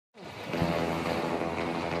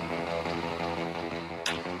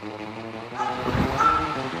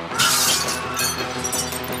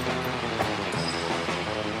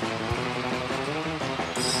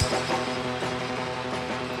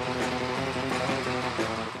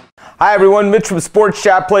Hi everyone, Mitch from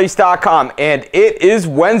SportsChatPlace.com, and it is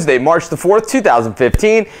Wednesday, March the 4th,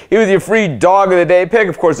 2015. Here with your free dog of the day pick.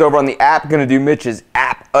 Of course, over on the app, going to do Mitch's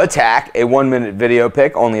App Attack, a 1-minute video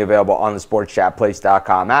pick, only available on the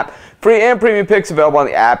SportsChatPlace.com app. Free and premium picks available on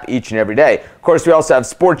the app each and every day. Of course, we also have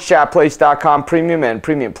SportsChatPlace.com Premium and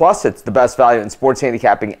Premium Plus. It's the best value in sports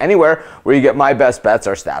handicapping anywhere, where you get my best bets,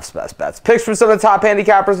 our staff's best bets. Picks from some of the top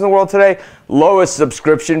handicappers in the world today. Lowest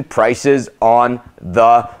subscription prices on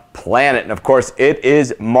the planet. And of course, it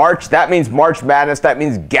is March. That means March Madness. That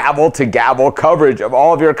means gavel-to-gavel coverage of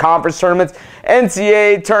all of your conference tournaments,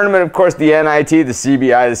 NCAA tournament, of course, the NIT, the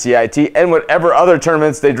CBI, the CIT, and whatever other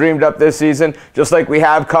tournaments they dreamed up this season, just like we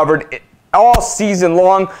have covered all season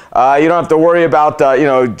long. You don't have to worry about,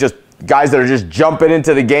 just guys that are just jumping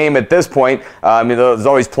into the game at this point. I mean, there's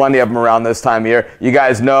always plenty of them around this time of year. You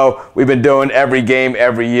guys know we've been doing every game,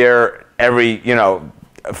 every year,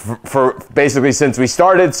 for basically since we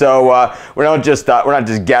started, so we're not just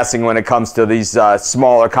guessing when it comes to these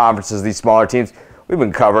smaller conferences, these smaller teams. We've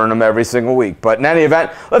been covering them every single week. But in any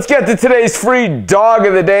event, let's get to today's free dog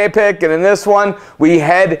of the day pick. And in this one, we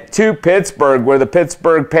head to Pittsburgh, where the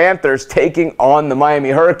Pittsburgh Panthers taking on the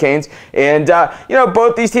Miami Hurricanes. And,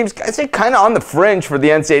 both these teams, I say, kind of on the fringe for the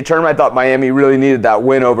NCAA tournament. I thought Miami really needed that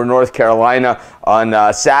win over North Carolina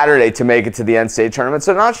on Saturday to make it to the NCAA tournament.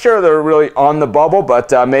 So not sure they're really on the bubble,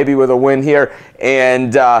 but maybe with a win here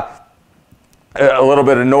and a little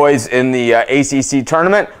bit of noise in the ACC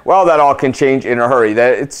tournament, well, that all can change in a hurry.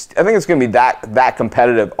 I think it's going to be that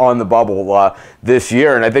competitive on the bubble this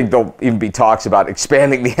year, and I think there'll even be talks about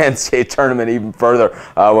expanding the NCAA tournament even further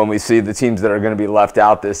when we see the teams that are going to be left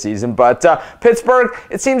out this season. But Pittsburgh,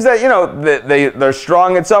 it seems that they're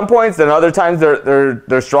strong at some points, then other times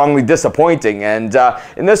they're strongly disappointing. And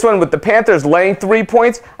in this one, with the Panthers laying 3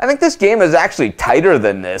 points, I think this game is actually tighter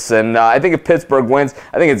than this. And I think if Pittsburgh wins,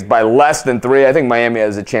 I think it's by less than 3. I think Miami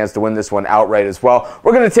has a chance to win this one outright as well.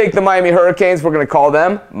 We're going to take the Miami Hurricanes. We're going to call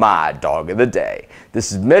them my dog of the day.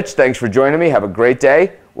 This is Mitch. Thanks for joining me. Have a great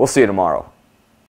day. We'll see you tomorrow.